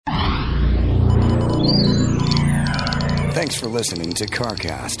Thanks for listening to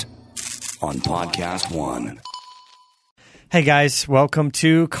CarCast on Podcast One. Hey guys, welcome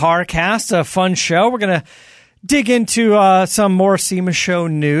to CarCast, a fun show. We're going to dig into some more SEMA show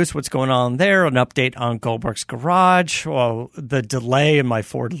news, what's going on there, an update on Goldberg's Garage, the delay in my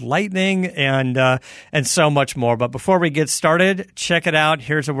Ford Lightning, and so much more. But before we get started, check it out.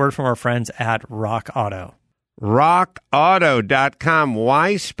 Here's a word from our friends at Rock Auto. RockAuto.com.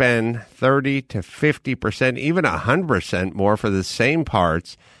 Why spend 30 to 50%, even 100% more for the same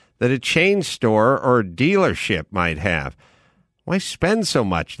parts that a chain store or dealership might have? Why spend so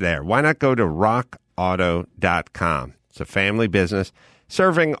much there? Why not go to RockAuto.com? It's a family business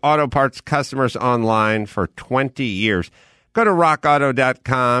serving auto parts customers online for 20 years. Go to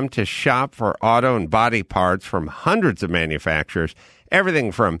RockAuto.com to shop for auto and body parts from hundreds of manufacturers,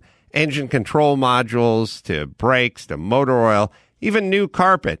 everything from engine control modules to brakes to motor oil, even new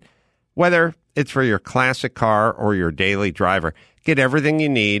carpet. Whether it's for your classic car or your daily driver, get everything you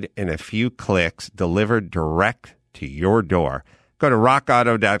need in a few clicks delivered direct to your door. Go to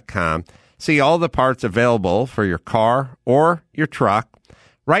rockauto.com. See all the parts available for your car or your truck.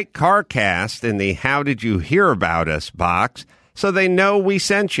 Write CarCast in the How Did You Hear About Us box so they know we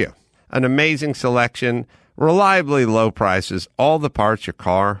sent you. An amazing selection, reliably low prices, all the parts your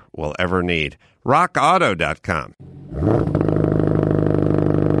car will ever need. RockAuto.com.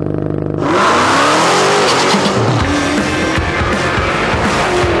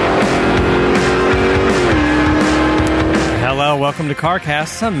 Hello, welcome to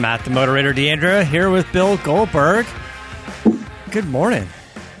CarCast. I'm Matt, the moderator, Deandra, here with Bill Goldberg. Good morning.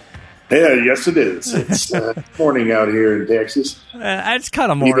 Yeah, yes it is. It's morning out here in Texas. It's kind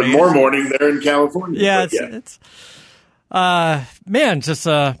of morning. Even more morning there in California. Yeah, it's man, just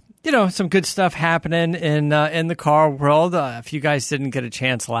some good stuff happening in the car world. If you guys didn't get a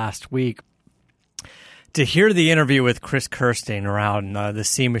chance last week to hear the interview with Chris Kirstein around the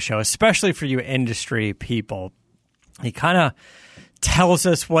SEMA show, especially for you industry people, he kind of tells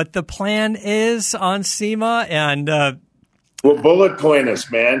us what the plan is on SEMA and. Well, bullet point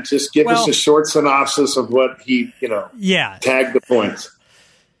us, man. Just give us a short synopsis of what he, tag the points,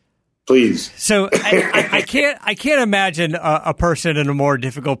 please. So I can't imagine a person in a more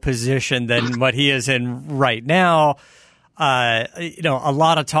difficult position than what he is in right now. A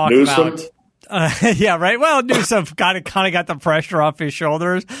lot of talk Newsom? about. Yeah, right. Well, Newsom kind of got the pressure off his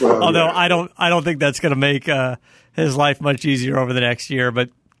shoulders. Well, although yeah. I don't think that's going to make his life much easier over the next year. But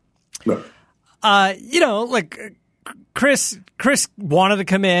No. Chris wanted to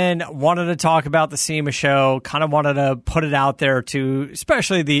come in, wanted to talk about the SEMA show, kind of wanted to put it out there to,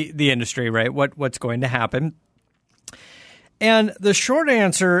 especially the industry, right? What's going to happen. And the short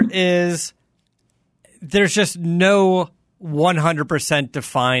answer is there's just no 100%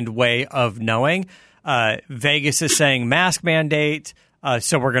 defined way of knowing. Vegas is saying mask mandate,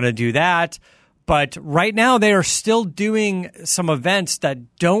 so we're going to do that. But right now they are still doing some events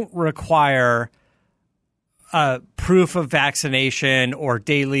that don't require proof of vaccination or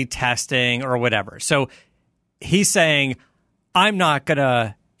daily testing or whatever. So he's saying, I'm not going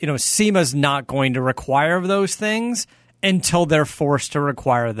to, SEMA's not going to require those things until they're forced to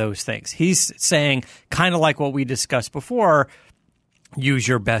require those things. He's saying, kind of like what we discussed before, use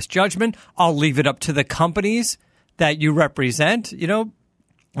your best judgment. I'll leave it up to the companies that you represent.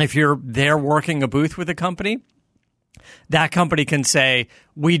 If you're there working a booth with a company, that company can say,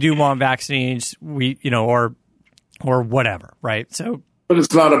 we do want vaccines, or whatever, right? So, but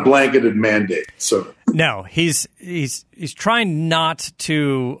it's not a blanketed mandate. So no, he's trying not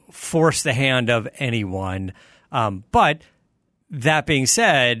to force the hand of anyone. But that being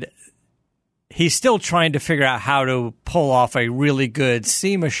said, he's still trying to figure out how to pull off a really good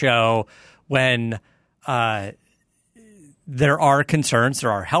SEMA show when there are concerns.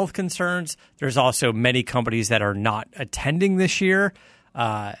 There are health concerns. There's also many companies that are not attending this year.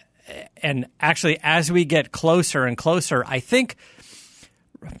 And actually, as we get closer and closer, I think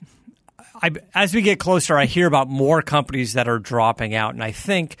as we get closer, I hear about more companies that are dropping out. And I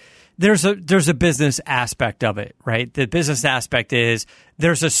think there's a business aspect of it, right? The business aspect is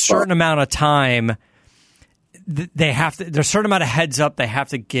there's a certain amount of time there's a certain amount of heads up they have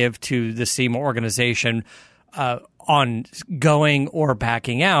to give to the SEMA organization on going or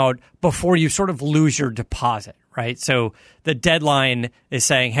backing out before you sort of lose your deposit, right? So the deadline is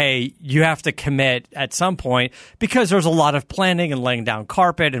saying, hey, you have to commit at some point because there's a lot of planning and laying down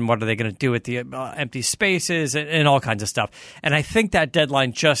carpet and what are they going to do with the empty spaces and all kinds of stuff. And I think that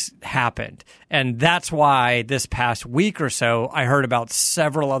deadline just happened. And that's why this past week or so, I heard about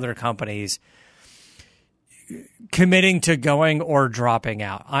several other companies committing to going or dropping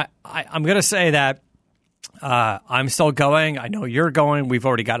out. I'm going to say that I'm still going. I know you're going. We've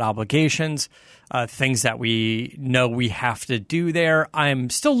already got obligations, things that we know we have to do there. I'm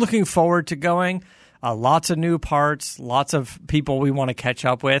still looking forward to going. Lots of new parts, lots of people we want to catch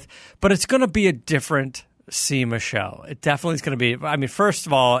up with, but it's going to be a different SEMA show. It definitely is going to be. I mean, first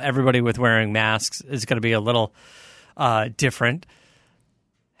of all, everybody with wearing masks is going to be a little different.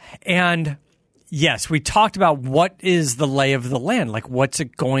 And yes, we talked about what is the lay of the land. Like, what's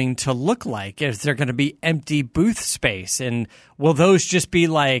it going to look like? Is there going to be empty booth space? And will those just be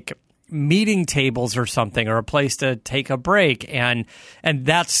like meeting tables or something, or a place to take a break? And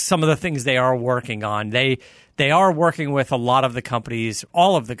that's some of the things they are working on. They are working with a lot of the companies,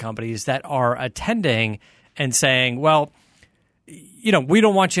 all of the companies that are attending, and saying, well, you know, we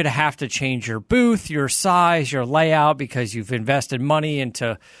don't want you to have to change your booth, your size, your layout, because you've invested money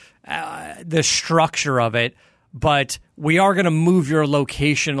into the structure of it, but we are going to move your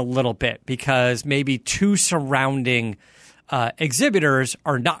location a little bit because maybe two surrounding exhibitors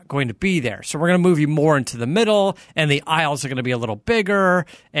are not going to be there. So we're going to move you more into the middle, and the aisles are going to be a little bigger,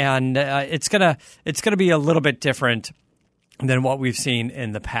 and it's going to be a little bit different than what we've seen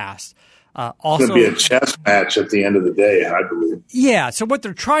in the past. Also, it's going to be a chess match at the end of the day, I believe. Yeah. So what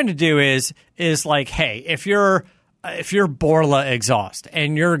they're trying to do is like, hey, if you're Borla exhaust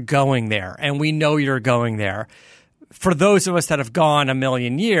and you're going there, and we know you're going there, for those of us that have gone a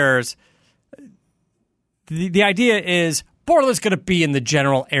million years, the idea is Borla's going to be in the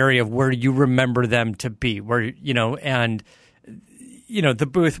general area where you remember them to be, where, you know, and, you know, the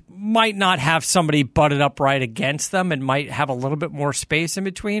booth might not have somebody butted up right against them. It might have a little bit more space in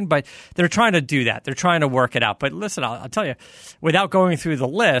between, but they're trying to do that. They're trying to work it out. But listen, I'll tell you, without going through the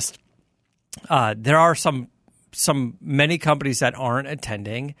list, there are many companies that aren't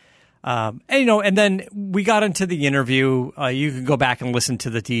attending. And, you know, and then we got into the interview. You can go back and listen to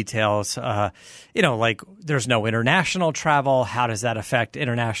the details. You know, like, there's no international travel. How does that affect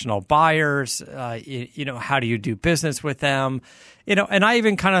international buyers? You know, how do you do business with them? You know, and I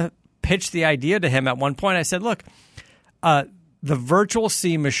even kind of pitched the idea to him at one point. I said, look, the virtual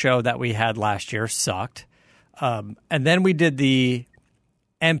SEMA show that we had last year sucked. And then we did the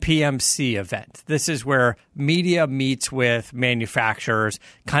MPMC event. This is where media meets with manufacturers,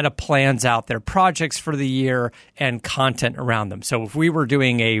 kind of plans out their projects for the year and content around them. So if we were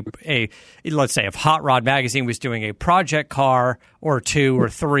doing let's say if Hot Rod Magazine was doing a project car or two or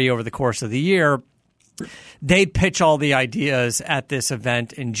three over the course of the year, they'd pitch all the ideas at this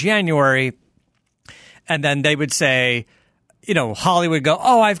event in January, and then they would say, you know, Hollywood would go,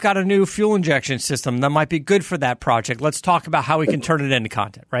 oh, I've got a new fuel injection system that might be good for that project. Let's talk about how we can turn it into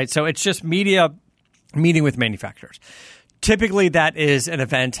content, right? So it's just media meeting with manufacturers. Typically, that is an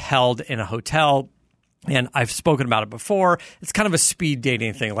event held in a hotel, and I've spoken about it before. It's kind of a speed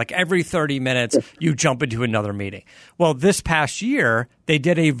dating thing. Like, every 30 minutes, you jump into another meeting. Well, this past year, they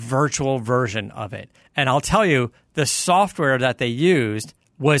did a virtual version of it. And I'll tell you, the software that they used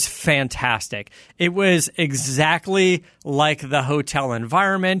was fantastic. It was exactly like the hotel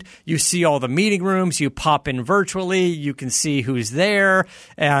environment. You see all the meeting rooms. You pop in virtually. You can see who's there,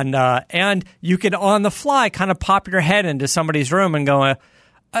 and you can on the fly kind of pop your head into somebody's room and go,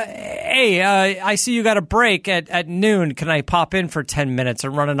 "Hey, I see you got a break at noon. Can I pop in for 10 minutes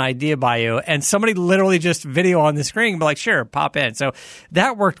and run an idea by you?" And somebody literally just video on the screen, be like, "Sure, pop in." So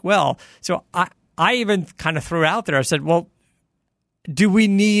that worked well. So I even kind of threw out there. I said, well, do we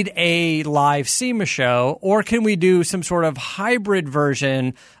need a live SEMA show, or can we do some sort of hybrid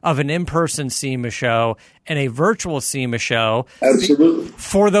version of an in-person SEMA show and a virtual SEMA show? Absolutely.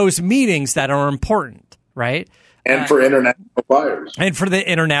 For those meetings that are important, right? And for international buyers. And for the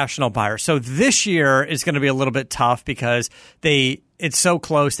international buyers. So this year is going to be a little bit tough because it's so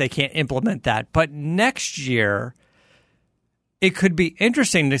close they can't implement that. But next year, it could be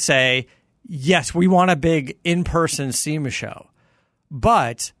interesting to say, yes, we want a big in-person SEMA show,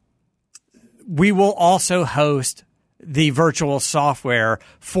 but we will also host the virtual software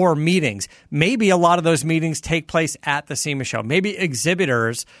for meetings. Maybe a lot of those meetings take place at the SEMA show. Maybe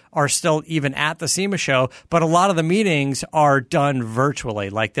exhibitors are still even at the SEMA show, but a lot of the meetings are done virtually.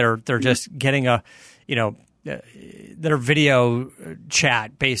 Like they're just getting their video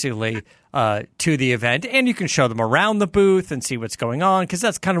chat basically to the event, and you can show them around the booth and see what's going on, because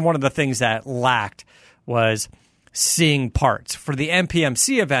that's kind of one of the things that lacked was seeing parts. For the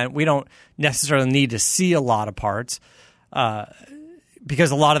MPMC event, we don't necessarily need to see a lot of parts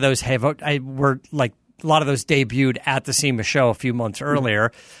because a lot of those debuted at the SEMA show a few months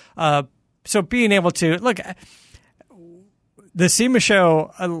earlier. So being able to look, the SEMA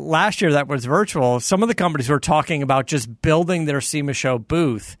show last year that was virtual, some of the companies were talking about just building their SEMA show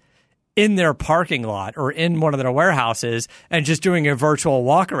booth in their parking lot or in one of their warehouses and just doing a virtual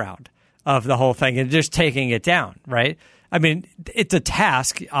walk around of the whole thing and just taking it down, right? I mean, it's a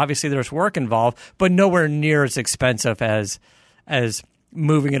task. Obviously, there's work involved, but nowhere near as expensive as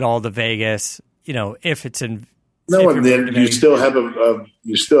moving it all to Vegas. You know, if it's in and then you still have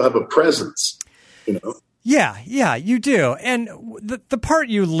a presence. You know. Yeah, you do. And the part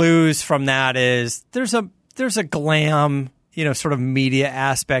you lose from that is there's a glam, you know, sort of media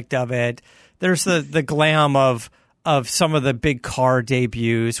aspect of it. There's the glam of some of the big car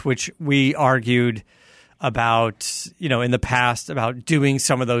debuts, which we argued about, you know, in the past about doing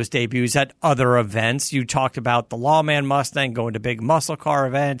some of those debuts at other events. You talked about the Lawman Mustang going to big muscle car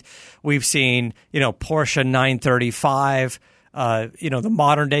event. We've seen, you know, Porsche 935, you know, the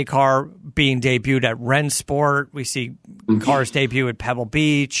modern day car being debuted at Rennsport. We see cars debut at Pebble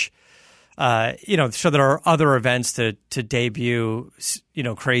Beach. You know, so there are other events to debut, you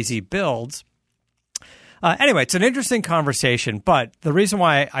know, crazy builds. Anyway, it's an interesting conversation, but the reason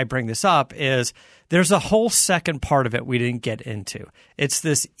why I bring this up is there's a whole second part of it we didn't get into. It's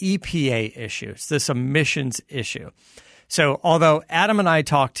this EPA issue. It's this emissions issue. So although Adam and I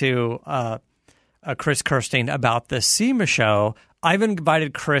talked to Chris Kirstein about the SEMA show, I've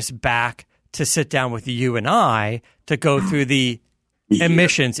invited Chris back to sit down with you and I to go through the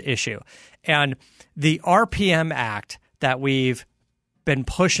emissions issue. And the RPM Act that we've been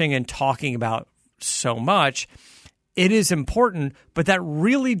pushing and talking about so much, it is important, but that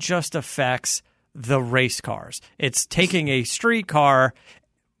really just affects the race cars. It's taking a street car,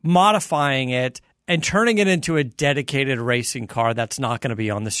 modifying it, and turning it into a dedicated racing car that's not going to be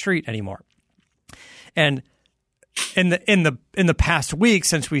on the street anymore. And in the past week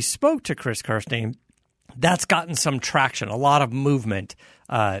since we spoke to Chris Kirstein, that's gotten some traction, a lot of movement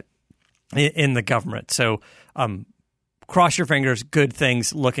in the government. So cross your fingers, good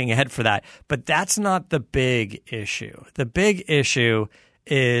things looking ahead for that. But that's not the big issue. The big issue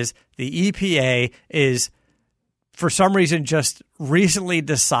is the EPA is, for some reason, just recently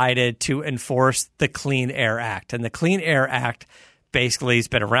decided to enforce the Clean Air Act. And the Clean Air Act basically has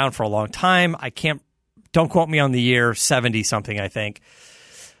been around for a long time. Don't quote me on the year, 70-something, I think.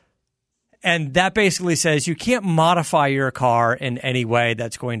 And that basically says you can't modify your car in any way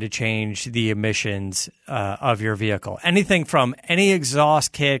that's going to change the emissions of your vehicle. Anything from any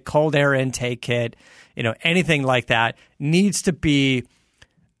exhaust kit, cold air intake kit, you know, anything like that needs to be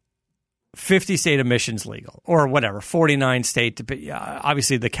 50 state emissions legal or whatever, 49 state,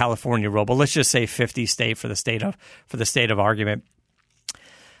 obviously the California rule, but let's just say 50 state for the state of argument.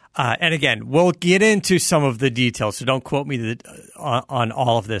 And again, we'll get into some of the details, so don't quote me on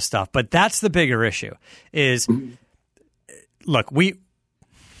all of this stuff. But that's the bigger issue is, look,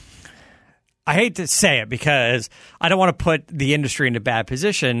 I hate to say it because I don't want to put the industry in a bad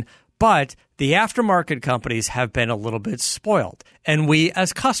position, but the aftermarket companies have been a little bit spoiled. And we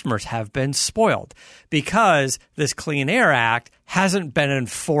as customers have been spoiled because this Clean Air Act hasn't been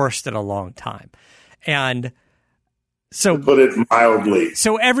enforced in a long time. And so, to put it mildly.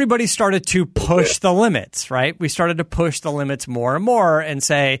 So everybody started to push the limits, right? We started to push the limits more and more and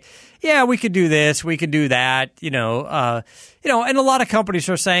say, yeah, we could do this, we could do that, and a lot of companies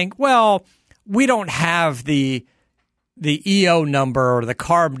are saying, well, we don't have the EO number or the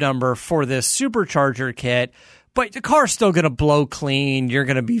carb number for this supercharger kit, but the car's still going to blow clean. You're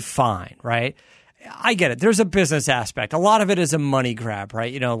going to be fine, right? I get it. There's a business aspect. A lot of it is a money grab,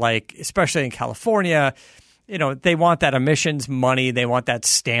 right? Like especially in California, they want that emissions money. They want that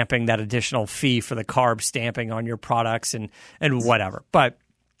stamping, that additional fee for the carb stamping on your products and whatever. But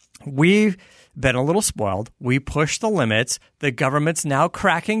we've been a little spoiled. We pushed the limits. The government's now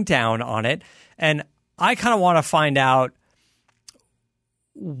cracking down on it. And I kind of want to find out,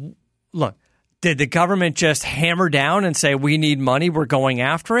 look, did the government just hammer down and say, we need money, we're going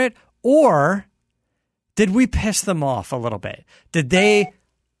after it? Or did we piss them off a little bit? Did they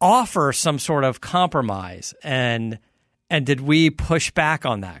offer some sort of compromise, and did we push back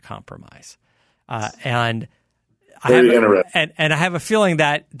on that compromise? And I have a feeling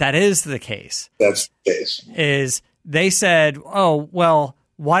that is the case. That's the case. Is they said, oh, well,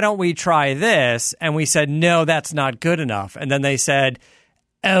 why don't we try this? And we said, no, that's not good enough. And then they said,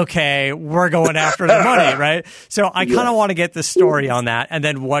 okay, we're going after the money, right? So I kind of want to get the story on that and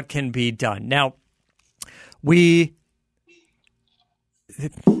then what can be done. Now,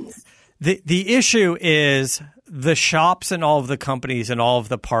 The issue is the shops and all of the companies and all of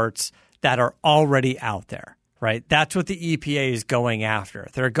the parts that are already out there, right? That's what the EPA is going after.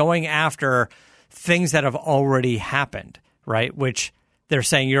 They're going after things that have already happened, right? Which they're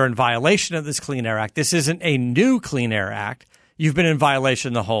saying you're in violation of this Clean Air Act. This isn't a new Clean Air Act. you've been in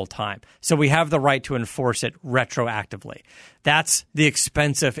violation the whole time. So we have the right to enforce it retroactively. That's the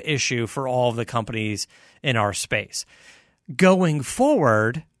expensive issue for all of the companies in our space. Going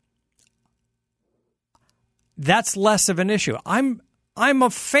forward, that's less of an issue. I'm a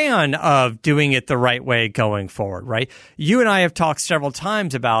fan of doing it the right way going forward, right? You and I have talked several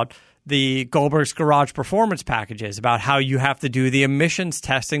times about the Goldberg's Garage Performance packages, about how you have to do the emissions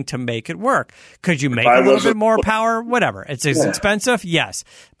testing to make it work. Could you make a little bit more power? Whatever. It's expensive, yes.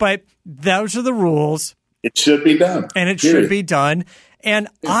 But those are the rules. It should be done. And it should be done. And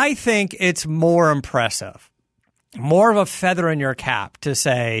I think it's more impressive, more of a feather in your cap to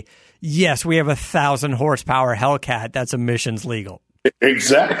say, yes, we have 1,000 horsepower Hellcat that's emissions legal.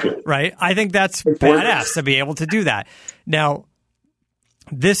 Exactly. Right? I think that's badass to be able to do that. Now,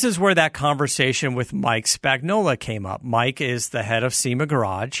 this is where that conversation with Mike Spagnola came up. Mike is the head of SEMA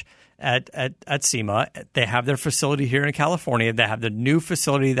Garage at SEMA. They have their facility here in California. They have the new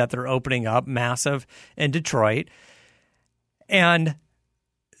facility that they're opening up, massive, in Detroit. And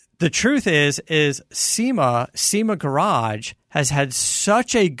the truth is SEMA Garage has had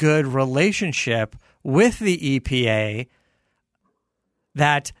such a good relationship with the EPA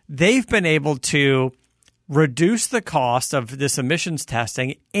that they've been able to reduce the cost of this emissions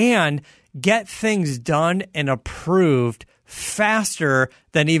testing and get things done and approved faster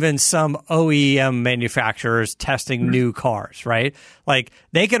than even some OEM manufacturers testing new cars, right? Like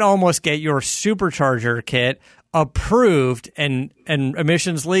they can almost get your supercharger kit approved and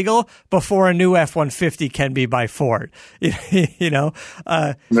emissions legal before a new F-150 can be by Ford. You know,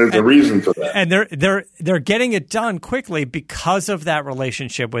 there's a reason for that, and they're getting it done quickly because of that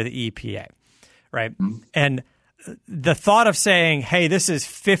relationship with EPA, right? Mm-hmm. And the thought of saying, "Hey, this is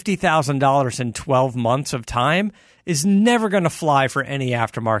 $50,000 in 12 months of time," is never going to fly for any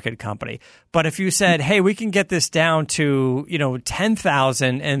aftermarket company. But if you said, "Hey, we can get this down to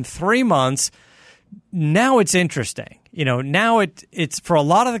 $10,000 in 3 months," now it's interesting. Now it's for a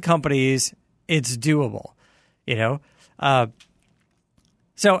lot of the companies, it's doable.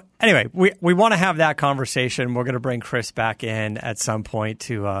 So anyway, we want to have that conversation. We're going to bring Chris back in at some point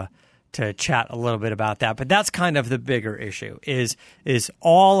to chat a little bit about that. But that's kind of the bigger issue is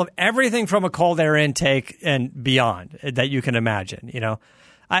all of everything from a cold air intake and beyond that you can imagine.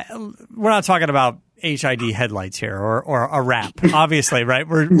 We're not talking about HID headlights here or a wrap, obviously, right?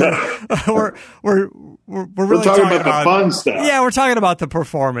 We're really talking about the fun stuff. Yeah, we're talking about the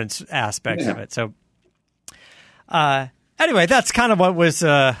performance aspects of it. So, anyway, that's kind of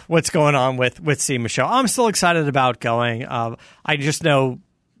what's going on with SEMA Show. I'm still excited about going. I just know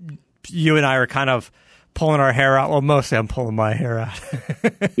you and I are kind of pulling our hair out. Well, mostly I'm pulling my hair out.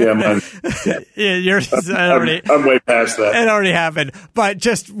 Yeah, man. Yeah, I'm way past that. It already happened, but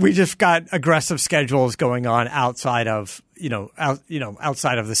we just got aggressive schedules going on outside of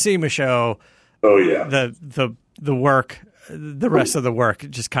outside of the SEMA Show. Oh yeah, the work. The rest of the work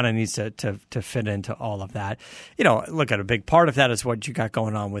just kind of needs to fit into all of that. Look at a big part of that is what you got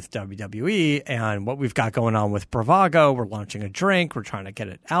going on with WWE and what we've got going on with Bravago. We're launching a drink. We're trying to get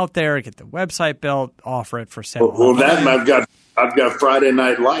it out there, get the website built, offer it for sale. Well, that I've got Friday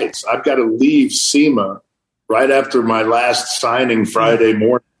Night Lights. I've got to leave SEMA right after my last signing Friday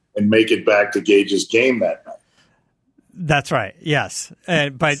morning and make it back to Gage's game that night. That's right. Yes,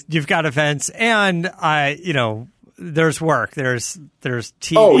 but you've got events, and there's work. There's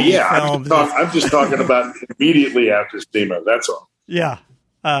TV. Oh yeah, films. I'm just talking about immediately after SEMA. That's all. Yeah,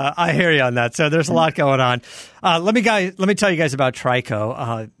 I hear you on that. So there's a lot going on. Let me tell you guys about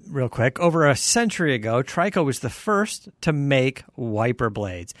Trico real quick. Over a century ago, Trico was the first to make wiper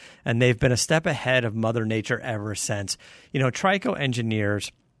blades, and they've been a step ahead of Mother Nature ever since. Trico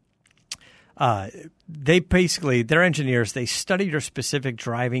engineers. Their engineers, they study your specific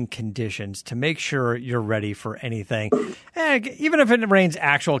driving conditions to make sure you're ready for anything. And even if it rains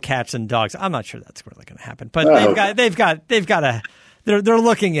actual cats and dogs, I'm not sure that's really going to happen. But they're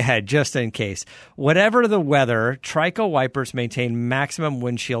looking ahead just in case. Whatever the weather, Trico wipers maintain maximum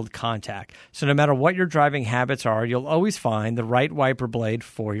windshield contact. So no matter what your driving habits are, you'll always find the right wiper blade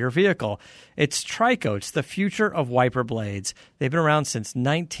for your vehicle. It's Trico. It's the future of wiper blades. They've been around since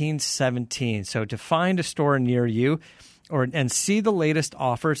 1917. So to find a store near you and see the latest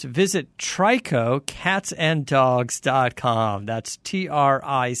offers, visit TricoCatsandDogs.com. That's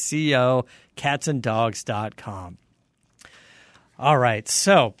TRICO catsanddogs.com. All right.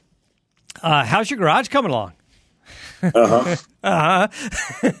 So, how's your garage coming along? I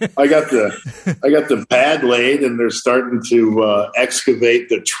got the pad laid, and they're starting to excavate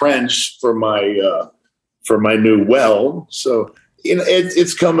the trench for my new well. So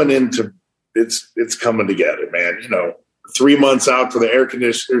it's coming together, man. 3 months out for the air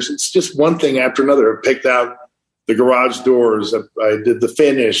conditioners. It's just one thing after another. I picked out the garage doors. I did the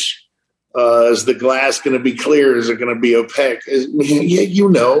finish. Is the glass going to be clear? Is it going to be opaque? It's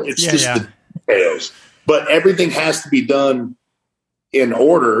the details. But everything has to be done in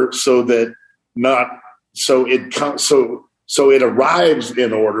order so that it arrives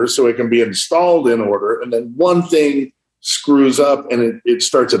in order, so it can be installed in order. And then one thing screws up, and it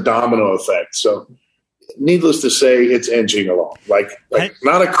starts a domino effect. So, needless to say, it's inching along, like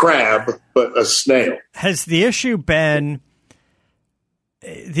not a crab, but a snail. Has the issue been?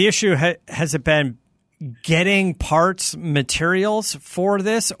 Has it been getting parts, materials for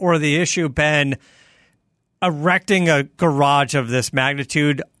this, or the issue been erecting a garage of this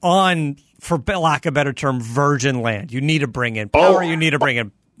magnitude on, for lack of a better term, virgin land? You need to bring in power. You need to bring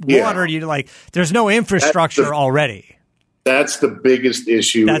in water. There's no infrastructure already. That's the biggest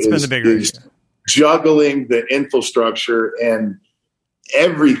issue. That's been the bigger issue. Juggling the infrastructure and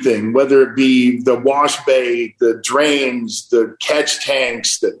everything, whether it be the wash bay, the drains, the catch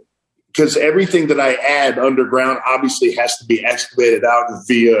tanks, because everything that I add underground obviously has to be excavated out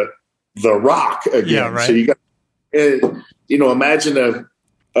via the rock again. Yeah, right. So you got, imagine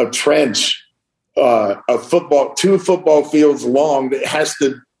a trench, two football fields long that has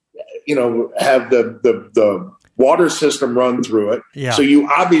to, have the water system run through it. Yeah. So you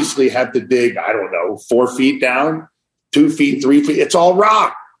obviously have to dig, 4 feet down, 2 feet, 3 feet. It's all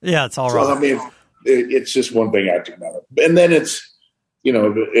rock. Yeah, it's all rock. I mean, it's just one thing after another. And then it's,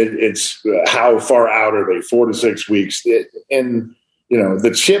 it's how far out are they? 4 to 6 weeks. And,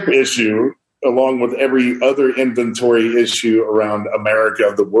 the chip issue, along with every other inventory issue around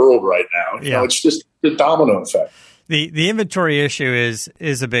America, the world right now, it's just the domino effect. The inventory issue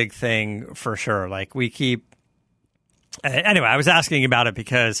is a big thing for sure. Like we keep. Anyway, I was asking about it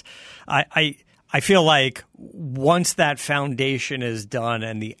because I feel like once that foundation is done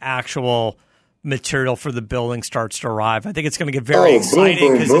and the actual material for the building starts to arrive, I think it's going to get very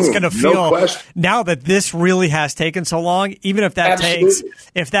exciting because it's going to feel now that this really has taken so long, even if that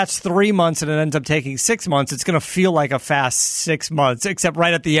if that's 3 months and it ends up taking 6 months, it's going to feel like a fast 6 months, except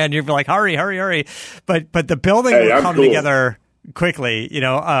right at the end, you're like, hurry. But the building will come together quickly,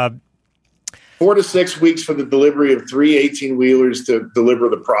 4 to 6 weeks for the delivery of 3 18-wheelers to deliver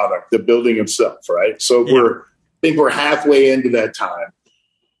the product, the building itself, right? So I think we're halfway into that time.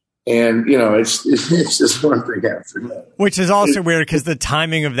 And, it's just one thing after that. Which is also weird because the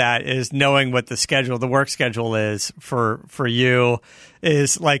timing of that is knowing what the work schedule is for you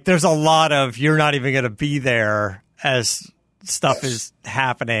is like there's a lot of you're not even going to be there as stuff is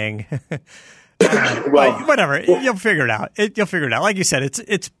happening. Whatever. You'll figure it out. You'll figure it out. Like you said,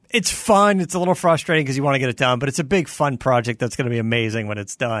 it's fun. It's a little frustrating because you want to get it done, but it's a big fun project that's going to be amazing when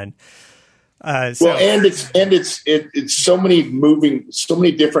it's done. And it's so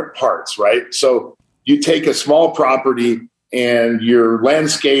many different parts, right? So you take a small property and your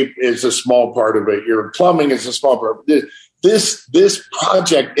landscape is a small part of it. Your plumbing is a small part of it. This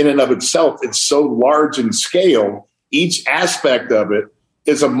project in and of itself, it's so large in scale. Each aspect of it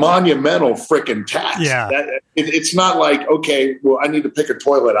is a monumental freaking task. Yeah. It's not like, okay, well, I need to pick a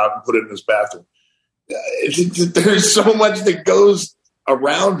toilet out and put it in this bathroom. There's so much that goes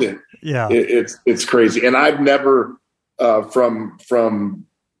around it. Yeah. It's crazy. And I've never, from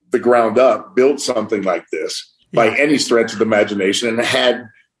the ground up, built something like this by any stretch of the imagination and had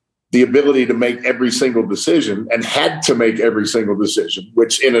the ability to make every single decision and had to make every single decision,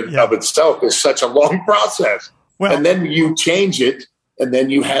 which in and of itself is such a long process. Well, and then you change it. And then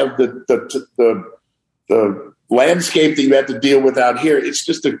you have the landscape that you have to deal with out here. It's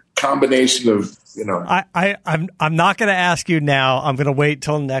just a combination of, I'm not going to ask you now. I'm going to wait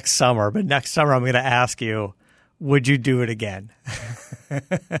till next summer. But next summer, I'm going to ask you, would you do it again?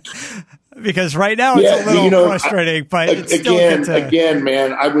 Because right now it's a little frustrating. But it's again,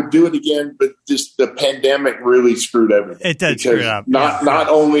 man, I would do it again. But just the pandemic really screwed everything. It did screw it up. Not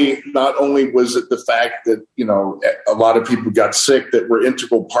only was it the fact that a lot of people got sick that were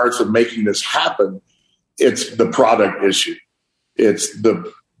integral parts of making this happen. It's the product issue. It's the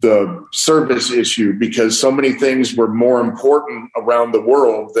service issue because so many things were more important around the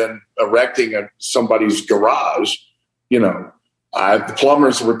world than erecting somebody's garage. The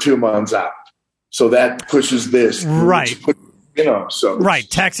plumbers were 2 months out. So that pushes this. Right. Right.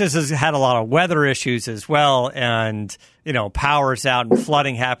 Texas has had a lot of weather issues as well. And, power's out and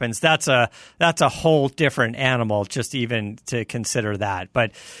flooding happens. That's a whole different animal, just even to consider that.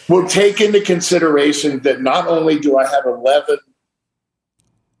 But we'll take into consideration that not only do I have 11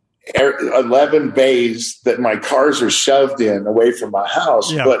 bays that my cars are shoved in away from my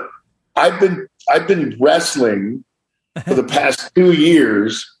house, but I've been wrestling for the past 2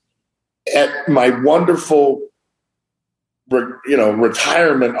 years at my wonderful,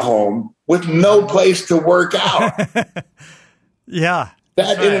 retirement home with no place to work out. Yeah.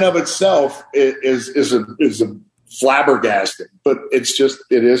 That in and of itself is a flabbergasting, but it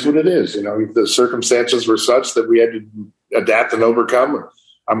is what it is. The circumstances were such that we had to adapt and overcome.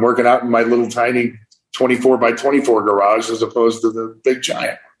 I'm working out in my little tiny 24 by 24 garage as opposed to the big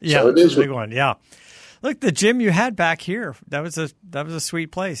giant. Yeah, so it is a big one. Yeah. Look, the gym you had back here, that was a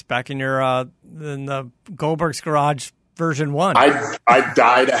sweet place back in your in the Goldberg's garage version 1. I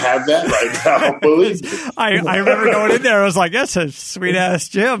die to have that right now. Believe me. I remember going in there. I was like, that's a sweet ass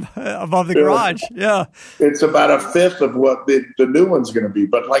gym above the garage. Yeah. It's about a fifth of what the new one's going to be.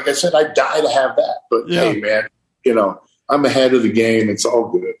 But like I said, I die to have that. But hey, man, I'm ahead of the game. It's all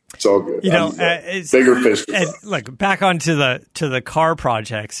good. It's all good. It's bigger fish. And look, back onto the car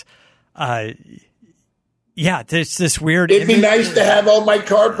projects. Yeah, there's this weird. It'd be nice to have all my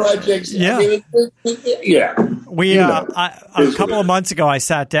car projects. Yeah, yeah. We a couple of months ago, I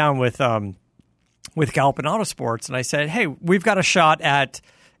sat down with Galpin Autosports, and I said, "Hey, we've got a shot at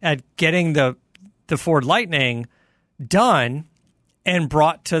getting the Ford Lightning done and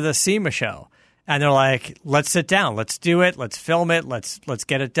brought to the SEMA show." And they're like, "Let's sit down. Let's do it. Let's film it. Let's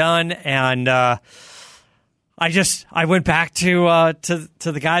get it done." And I went back to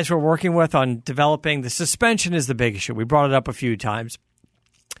the guys we're working with on developing the suspension is the big issue. We brought it up a few times,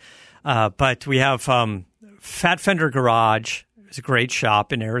 but we have Fat Fender Garage is a great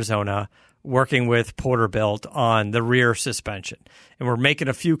shop in Arizona working with Porterbuilt on the rear suspension, and we're making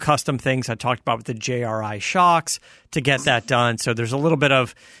a few custom things I talked about with the JRI shocks to get that done. So there's a little bit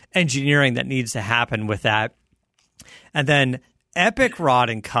of engineering that needs to happen with that, and then Epic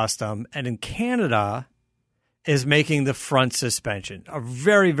Rod and Custom, and in Canada, is making the front suspension, a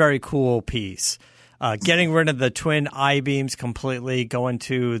very, very cool piece. Getting rid of the twin I-beams completely, going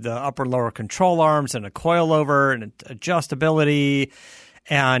to the upper-lower control arms and a coilover and adjustability.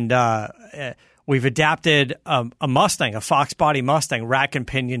 And we've adapted a Mustang, a Fox body Mustang, rack and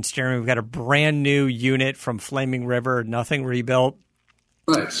pinion steering. We've got a brand new unit from Flaming River, nothing rebuilt.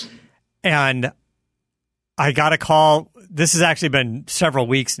 Nice. And I got a call. This has actually been several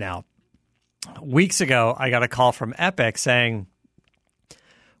weeks now. Weeks ago, I got a call from Epic saying,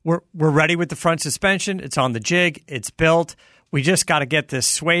 we're ready with the front suspension. It's on the jig. It's built. We just got to get this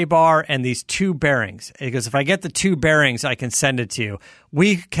sway bar and these 2 bearings. Because if I get the 2 bearings, I can send it to you.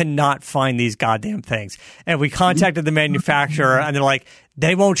 We cannot find these goddamn things. And we contacted the manufacturer, and they're like,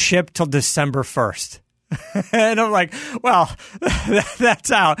 they won't ship till December 1st. And I'm like, well,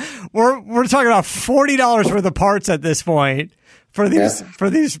 that's out. We're talking about $40 worth of parts at this point for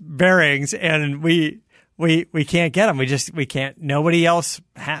these bearings, and we can't get them. We can't. Nobody else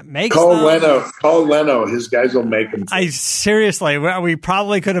makes them. Call Leno. His guys will make them. Seriously, we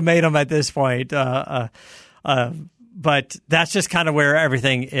probably could have made them at this point. But that's just kind of where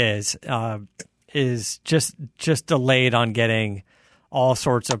everything is just delayed on getting all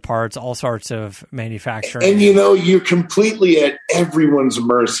sorts of parts, all sorts of manufacturing. And you're completely at everyone's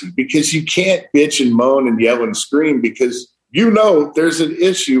mercy because you can't bitch and moan and yell and scream because there's an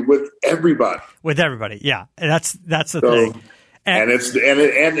issue with everybody. With everybody, yeah, and that's the thing. And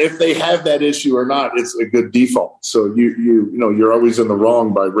if they have that issue or not, it's a good default. So you're always in the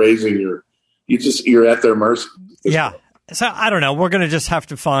wrong by raising you're at their mercy. Yeah. So I don't know. We're going to just have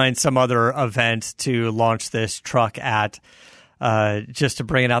to find some other event to launch this truck at, just to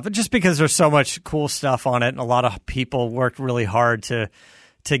bring it out. But just because there's so much cool stuff on it, and a lot of people worked really hard to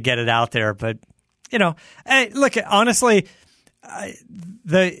get it out there. But look, honestly,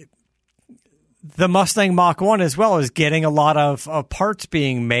 the Mustang Mach-1 as well is getting a lot of parts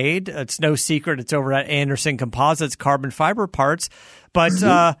being made. It's no secret. It's over at Anderson Composites, carbon fiber parts.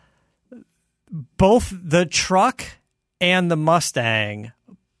 But both the truck and the Mustang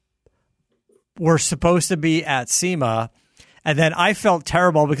were supposed to be at SEMA. And then I felt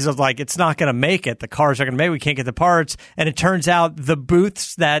terrible because I was like, it's not going to make it. The cars are going to make it. We can't get the parts. And it turns out the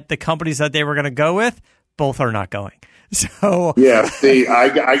booths that the companies that they were going to go with, both are not going. So yeah, see, I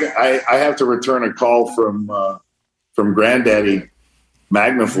have to return a call from Granddaddy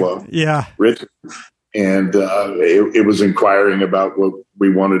Magnaflow. Yeah, Richard, and it was inquiring about what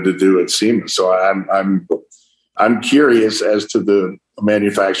we wanted to do at SEMA. So I'm curious as to the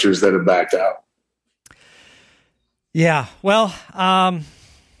manufacturers that have backed out. Yeah, well,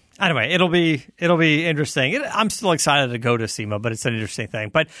 anyway, it'll be interesting. I'm still excited to go to SEMA, but it's an interesting thing.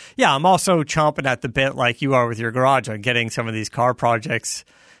 But yeah, I'm also chomping at the bit like you are with your garage on getting some of these car projects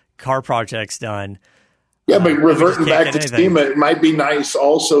done. Yeah, but reverting can't back to get anything. SEMA, it might be nice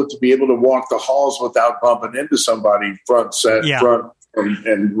also to be able to walk the halls without bumping into somebody front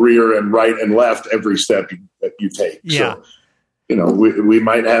and rear and right and left every step that you take. Yeah. So, we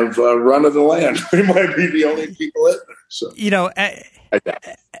might have run of the land. We might be the only people in there. So,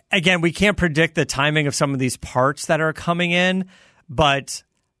 again, we can't predict the timing of some of these parts that are coming in, but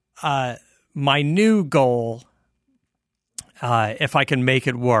my new goal, if I can make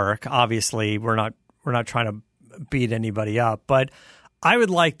it work, obviously we're not trying to beat anybody up, but I would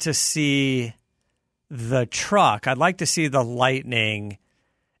like to see the truck. I'd like to see the Lightning.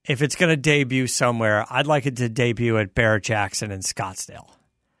 If it's going to debut somewhere, I'd like it to debut at Barrett-Jackson in Scottsdale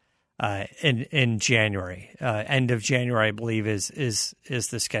in January. End of January, I believe, is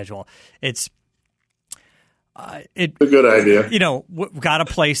the schedule. It's a good idea. We've got a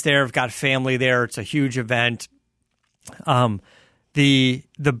place there. We've got family there. It's a huge event. The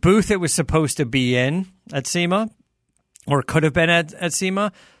booth it was supposed to be in at SEMA, or could have been at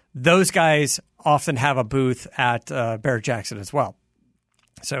SEMA, those guys often have a booth at Barrett-Jackson as well.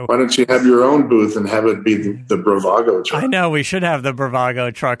 So why don't you have your own booth and have it be the Bravago truck? I know we should have the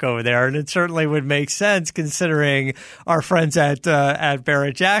Bravago truck over there, and it certainly would make sense considering our friends at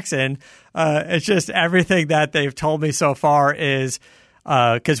Barrett-Jackson. It's just everything that they've told me so far is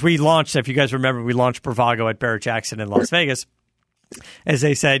because we launched, if you guys remember, we launched Bravago at Barrett-Jackson in Las Vegas. As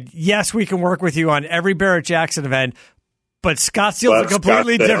they said, yes, we can work with you on every Barrett-Jackson event, but Scottsdale's a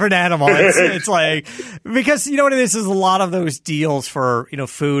completely different animal. It's like, because you know what it is a lot of those deals for,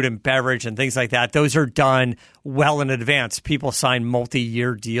 food and beverage and things like that. Those are done well in advance. People sign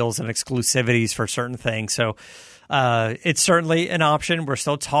multi-year deals and exclusivities for certain things. So it's certainly an option. We're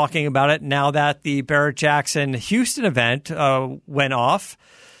still talking about it now that the Barrett-Jackson Houston event went off.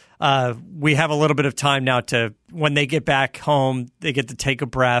 We have a little bit of time now to, when they get back home, they get to take a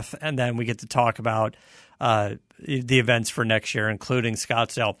breath, and then we get to talk about the events for next year, including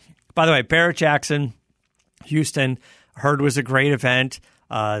Scottsdale. By the way, Barrett-Jackson, Houston, heard was a great event.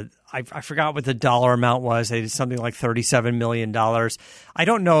 I forgot what the dollar amount was. They did something like $37 million. I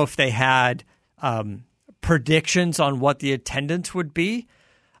don't know if they had predictions on what the attendance would be,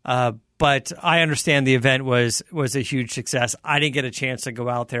 but I understand the event was a huge success. I didn't get a chance to go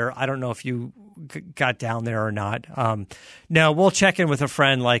out there. I don't know if you got down there or not. No, we'll check in with a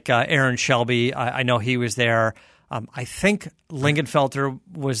friend like Aaron Shelby. I know he was there. I think Lingenfelter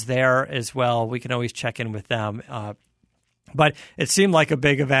was there as well. We can always check in with them. But it seemed like a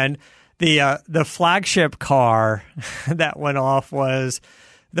big event. The flagship car that went off was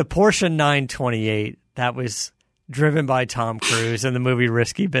the Porsche 928 that was driven by Tom Cruise in the movie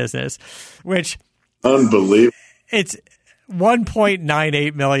Risky Business, which unbelievable. It's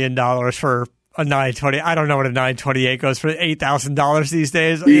 $1.98 million for a 920. I don't know what a 928 goes for, $8,000 these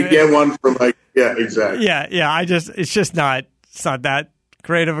days. You get one from exactly. Yeah. It's not that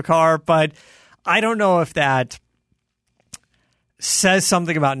great of a car, but I don't know if that says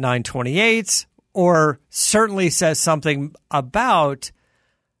something about 928s or certainly says something about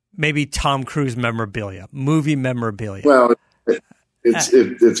maybe Tom Cruise memorabilia, movie memorabilia. Well,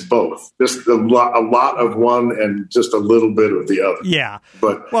 it's both. Just a lot of one and just a little bit of the other. Yeah.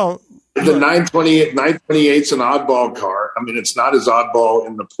 But the 928's an oddball car. I mean, it's not as oddball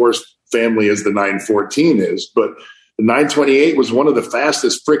in the Porsche family as the 914 is, but the 928 was one of the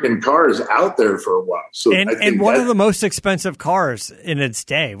fastest freaking cars out there for a while. So and one of the most expensive cars in its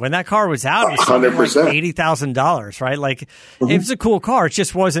day. When that car was out, it was something like $80,000, right? Like, it was a cool car. It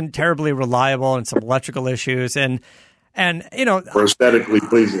just wasn't terribly reliable and some electrical issues. And or aesthetically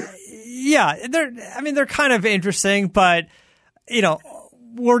pleasing. Yeah, they're kind of interesting, but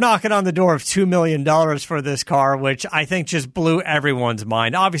we're knocking on the door of $2 million for this car, which I think just blew everyone's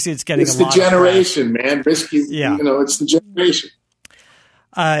mind. Obviously, it's getting a lot the generation, of man. Risky, yeah. It's the generation.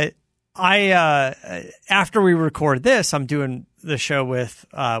 After we record this, I'm doing the show with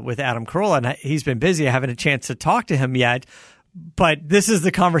Adam Carolla, and he's been busy. I haven't had a chance to talk to him yet, but this is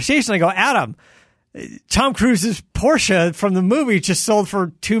the conversation. I go, Adam, Tom Cruise's Porsche from the movie just sold for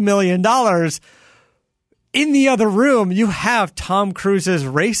 $2 million. In the other room, you have Tom Cruise's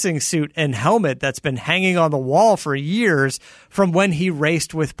racing suit and helmet that's been hanging on the wall for years from when he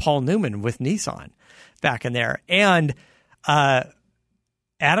raced with Paul Newman with Nissan back in there. And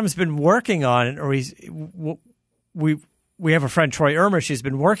Adam's been working on, we have a friend, Troy Irmer, she's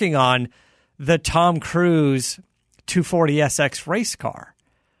been working on the Tom Cruise 240SX race car.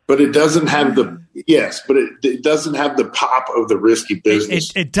 But it doesn't have it doesn't have the pop of the Risky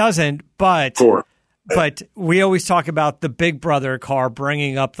Business. It doesn't, but we always talk about the big brother car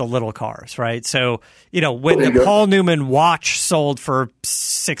bringing up the little cars, right? So, when the Paul Newman watch sold for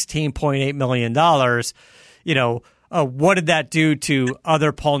 $16.8 million, what did that do to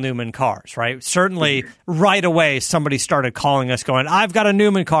other Paul Newman cars, right? Certainly right away, somebody started calling us going, I've got a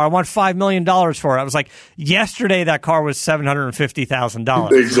Newman car. I want $5 million for it. I was like, yesterday that car was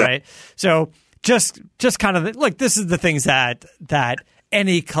 $750,000, exactly. Right? So just kind of, look, this is the things that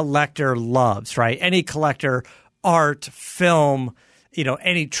any collector loves, right? Any collector, art, film,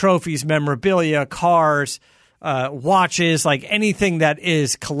 any trophies, memorabilia, cars, watches, like anything that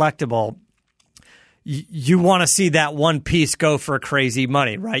is collectible. You want to see that one piece go for crazy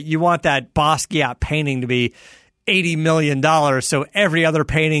money, right? You want that Basquiat painting to be $80 million. So every other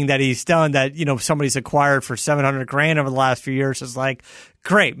painting that he's done that, somebody's acquired for $700,000 over the last few years is like,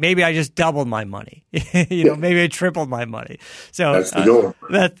 great. Maybe I just doubled my money. Maybe I tripled my money. So that's the goal.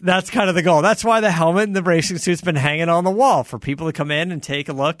 That's kind of the goal. That's why the helmet and the racing suit's been hanging on the wall for people to come in and take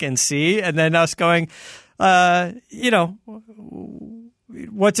a look and see. And then us going,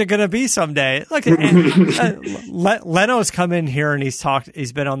 what's it going to be someday? Look, Leno's come in here and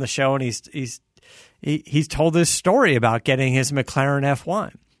he's been on the show and he's told this story about getting his McLaren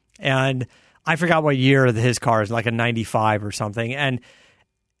F1. And I forgot what year his car is, like a 95 or something. And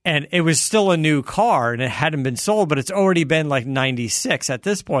it was still a new car and it hadn't been sold, but it's already been like 96 at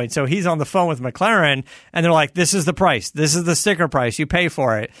this point. So he's on the phone with McLaren and they're like, this is the price. This is the sticker price. You pay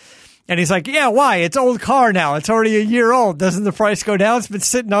for it. And he's like, yeah, why? It's old car now. It's already a year old. Doesn't the price go down? It's been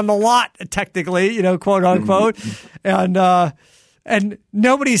sitting on the lot, technically, quote unquote. And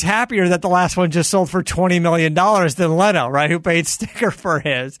nobody's happier that the last one just sold for $20 million than Leno, right? Who paid sticker for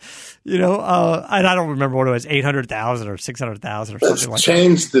his, and I don't remember what it was, 800,000 or 600,000 or something like that.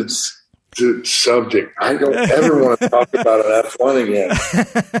 Change the subject. I don't ever want to talk about an F1 again.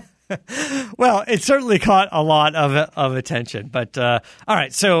 Well, it certainly caught a lot of attention. But all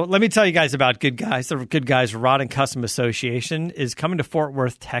right, so let me tell you guys about Good Guys. The Good Guys Rod and Custom Association is coming to Fort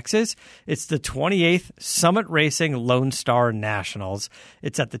Worth, Texas. It's the 28th Summit Racing Lone Star Nationals.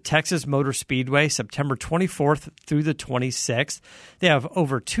 It's at the Texas Motor Speedway, September 24th through the 26th. They have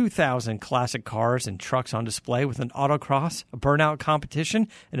over 2,000 classic cars and trucks on display with an autocross, a burnout competition,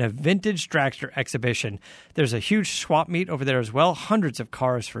 and a vintage dragster exhibition. There's a huge swap meet over there as well, hundreds of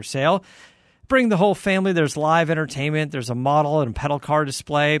cars for sale. Bring the whole family. There's live entertainment. There's a model and pedal car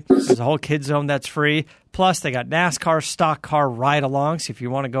display. There's a whole kid zone that's free. Plus, they got NASCAR stock car ride-alongs. If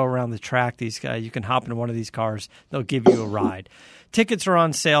you want to go around the track, you can hop into one of these cars. They'll give you a ride. Tickets are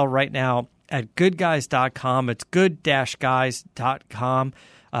on sale right now at goodguys.com. It's good-guys.com.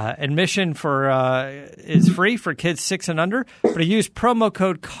 Admission is free for kids 6 and under, but use promo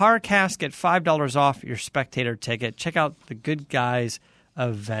code CARCAST, get $5 off your spectator ticket. Check out the Good Guys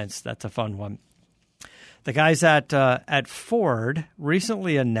events. That's a fun one. The guys at Ford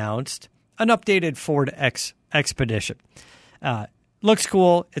recently announced an updated Ford Expedition. Looks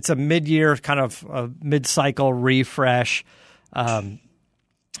cool. It's a mid-year kind of a mid-cycle refresh. Some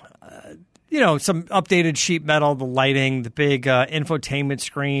updated sheet metal, the lighting, the big infotainment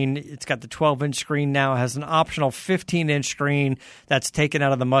screen. It's got the 12-inch screen now. It has an optional 15-inch screen that's taken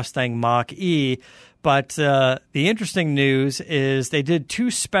out of the Mustang Mach-E. But the interesting news is they did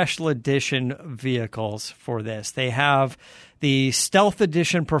 2 special edition vehicles for this. They have the Stealth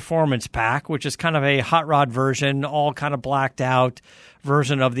Edition Performance Pack, which is kind of a hot rod version, all kind of blacked out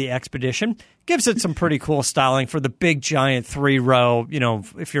version of the Expedition. Gives it some pretty cool styling for the big giant 3-row.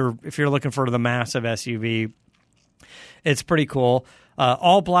 If you're looking for the massive SUV, it's pretty cool.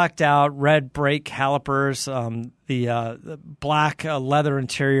 All blacked out, red brake calipers, the black leather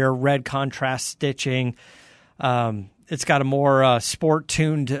interior, red contrast stitching. It's got a more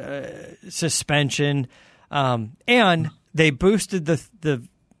sport-tuned suspension, and they boosted the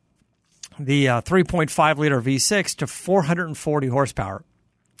 3.5-liter V6 to 440 horsepower.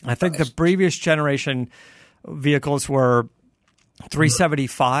 I think the previous generation vehicles were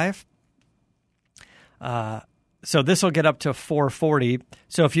 375. So this will get up to 440.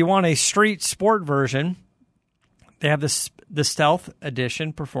 So if you want a street sport version, they have the Stealth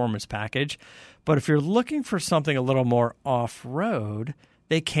Edition Performance Package. But if you're looking for something a little more off-road,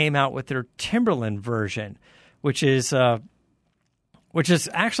 they came out with their Timberland version, which is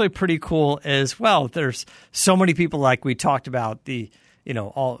actually pretty cool as well. There's so many people, like we talked about,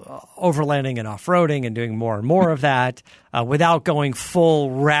 all overlanding and off-roading and doing more and more of that without going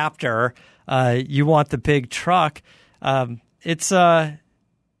full Raptor. You want the big truck. It's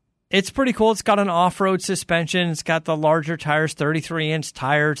pretty cool. It's got an off-road suspension. It's got the larger tires, 33-inch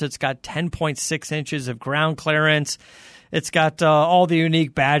tires. It's got 10.6 inches of ground clearance. It's got all the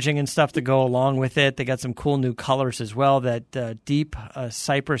unique badging and stuff to go along with it. They got some cool new colors as well. That deep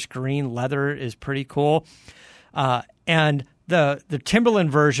cypress green leather is pretty cool. And the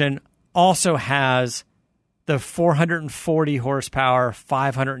Timberland version also has the 440 horsepower,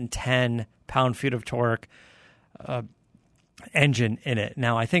 510 pound-feet of torque engine in it.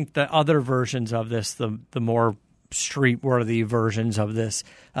 Now, I think the other versions of this, the more street-worthy versions of this,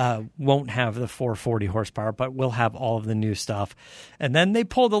 won't have the 440 horsepower, but will have all of the new stuff. And then they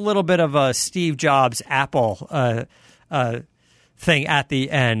pulled a little bit of a Steve Jobs Apple thing at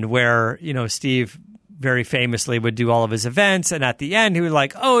the end where, Steve very famously would do all of his events, and at the end he was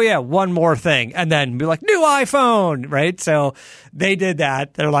like, oh yeah, one more thing, and then be like, new iPhone, right? So they did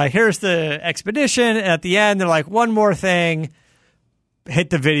that. They're like, here's the Expedition, and at the end they're like, one more thing, hit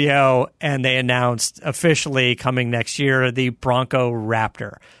the video, and they announced officially coming next year the Bronco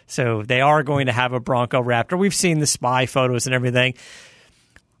Raptor. So they are going to have a Bronco Raptor. We've seen the spy photos and everything.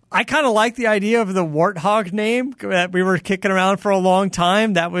 I kind of like the idea of the Warthog name that we were kicking around for a long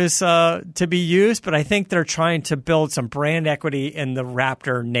time. That was to be used, but I think they're trying to build some brand equity in the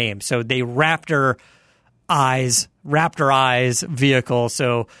Raptor name. So they Raptor eyes vehicle.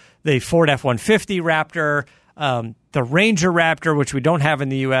 So the Ford F-150 Raptor, the Ranger Raptor, which we don't have in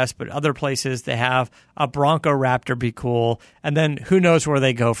the U.S., but other places they have a Bronco Raptor, be cool. And then who knows where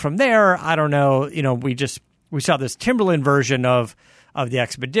they go from there? I don't know. We saw this Timberland version of the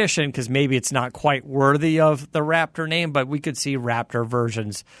Expedition because maybe it's not quite worthy of the Raptor name, but we could see Raptor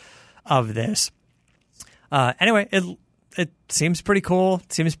versions of this. Anyway, it seems pretty cool.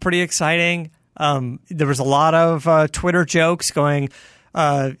 It seems pretty exciting. There was a lot of Twitter jokes going,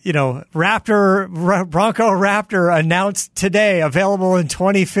 Bronco Raptor announced today, available in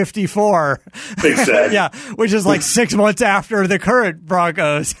 2054. Exactly. Yeah, which is like 6 months after the current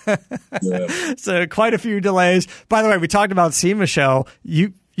Broncos. Yeah. So quite a few delays. By the way, we talked about SEMA show.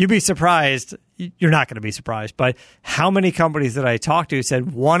 You'd be surprised. You're not going to be surprised, but how many companies that I talked to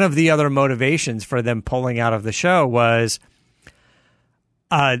said one of the other motivations for them pulling out of the show was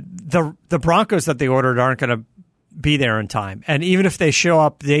the Broncos that they ordered aren't going to be there in time. And even if they show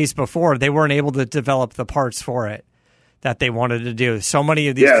up days before, they weren't able to develop the parts for it that they wanted to do. So many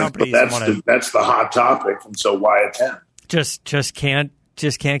of these companies that's the hot topic, and so why attend? Just can't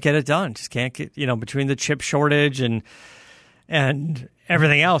get it done. Just can't get, between the chip shortage and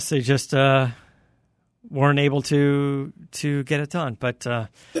everything else, they just weren't able to get it done. But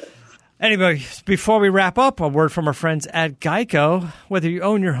anyway, before we wrap up, a word from our friends at Geico. Whether you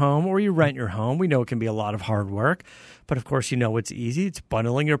own your home or you rent your home, we know it can be a lot of hard work. But of course, it's easy. It's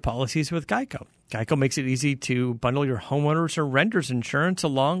bundling your policies with Geico. Geico makes it easy to bundle your homeowners or renters insurance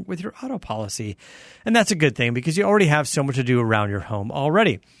along with your auto policy. And that's a good thing because you already have so much to do around your home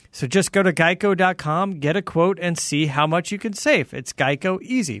already. So just go to geico.com, get a quote, and see how much you can save. It's Geico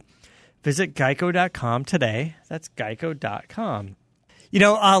easy. Visit geico.com today. That's geico.com.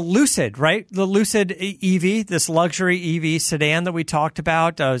 Lucid, right? The Lucid EV, this luxury EV sedan that we talked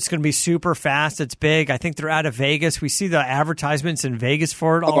about. It's going to be super fast. It's big. I think they're out of Vegas. We see the advertisements in Vegas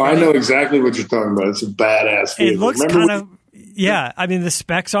for it already. I know exactly what you're talking about. It's a badass vehicle. It looks kind of, yeah. I mean, the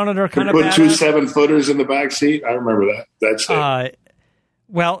specs on it are kind of badass. Put two 7-footers in the back seat. I remember that. That's it.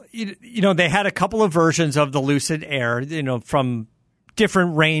 Well, they had a couple of versions of the Lucid Air, from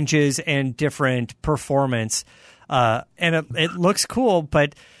different ranges and different performance. And it looks cool,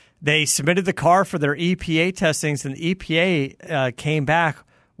 but they submitted the car for their EPA testings, and the EPA came back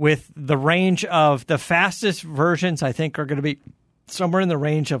with the range of the fastest versions, I think, are going to be somewhere in the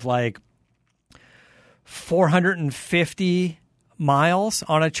range of like 450 miles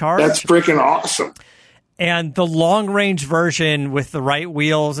on a charge. That's freaking awesome. And the long-range version with the right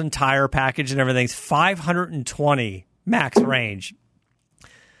wheels and tire package and everything is 520 max range.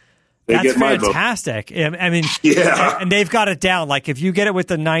 That's fantastic. I mean, yeah. And they've got it down. Like if you get it with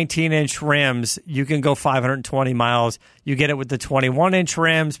the 19-inch rims, you can go 520 miles. You get it with the 21-inch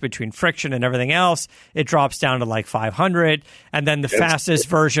rims between friction and everything else, it drops down to like 500. And then the fastest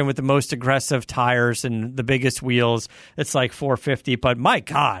version with the most aggressive tires and the biggest wheels, it's like 450. But my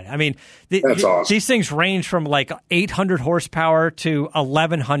God, I mean, that's awesome. These things range from like 800 horsepower to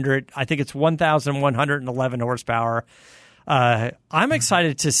 1,100. I think it's 1,111 horsepower. I'm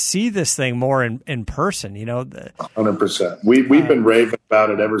excited to see this thing more in person, 100%. We've been raving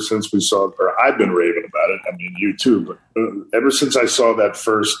about it ever since we saw it, or I've been raving about it. I mean, you too, but ever since I saw that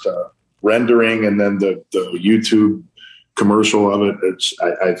first rendering and then the YouTube commercial of it,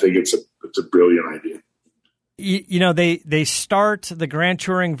 I think it's a brilliant idea. They start, the Grand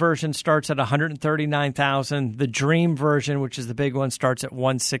Touring version starts at $139,000. The Dream version, which is the big one, starts at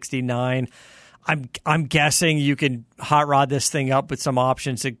 $169,000. I'm guessing you can hot rod this thing up with some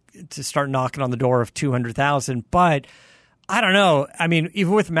options to start knocking on the door of $200,000. But I don't know. I mean,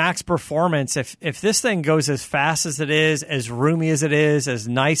 even with max performance, if this thing goes as fast as it is, as roomy as it is, as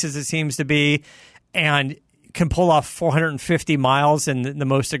nice as it seems to be, and can pull off 450 miles in the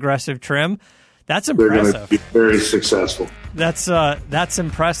most aggressive trim. That's They're going impressive. to be very successful. That's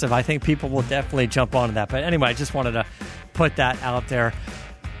impressive. I think people will definitely jump onto that. But anyway, I just wanted to put that out there.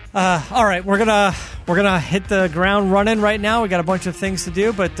 All right, we're gonna hit the ground running right now. We got a bunch of things to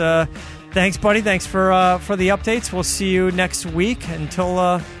do, but thanks, buddy. Thanks for the updates. We'll see you next week.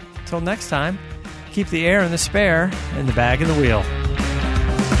 Until next time, keep the air in the spare and the bag in the wheel.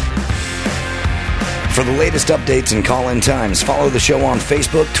 For the latest updates and call-in times, follow the show on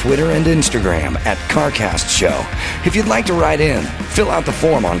Facebook, Twitter, and Instagram at CarCast Show. If you'd like to write in, fill out the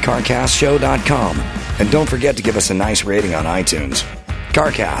form on CarCastShow.com. And don't forget to give us a nice rating on iTunes.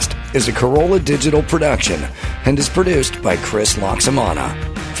 CarCast is a Corolla Digital production and is produced by Chris Loxamana.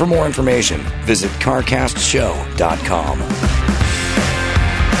 For more information, visit CarCastShow.com.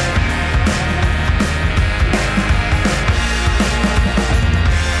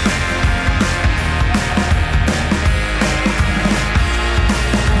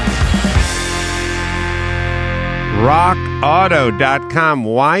 RockAuto.com.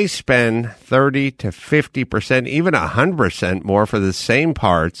 Why spend 30 to 50%, even 100% more for the same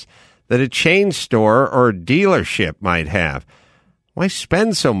parts that a chain store or dealership might have? Why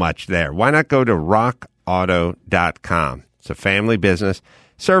spend so much there? Why not go to RockAuto.com? It's a family business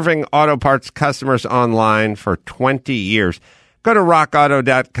serving auto parts customers online for 20 years. Go to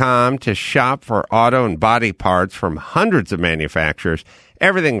RockAuto.com to shop for auto and body parts from hundreds of manufacturers.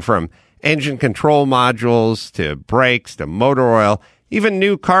 Everything from engine control modules to brakes to motor oil, even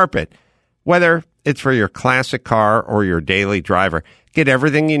new carpet. Whether it's for your classic car or your daily driver, get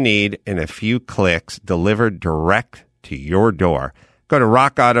everything you need in a few clicks delivered direct to your door. Go to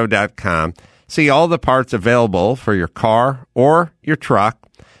rockauto.com. See all the parts available for your car or your truck.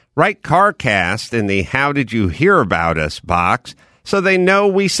 Write CarCast in the How Did You Hear About Us box so they know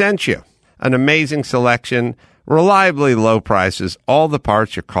we sent you. An amazing selection, reliably low prices, all the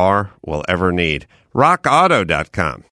parts your car will ever need. RockAuto.com.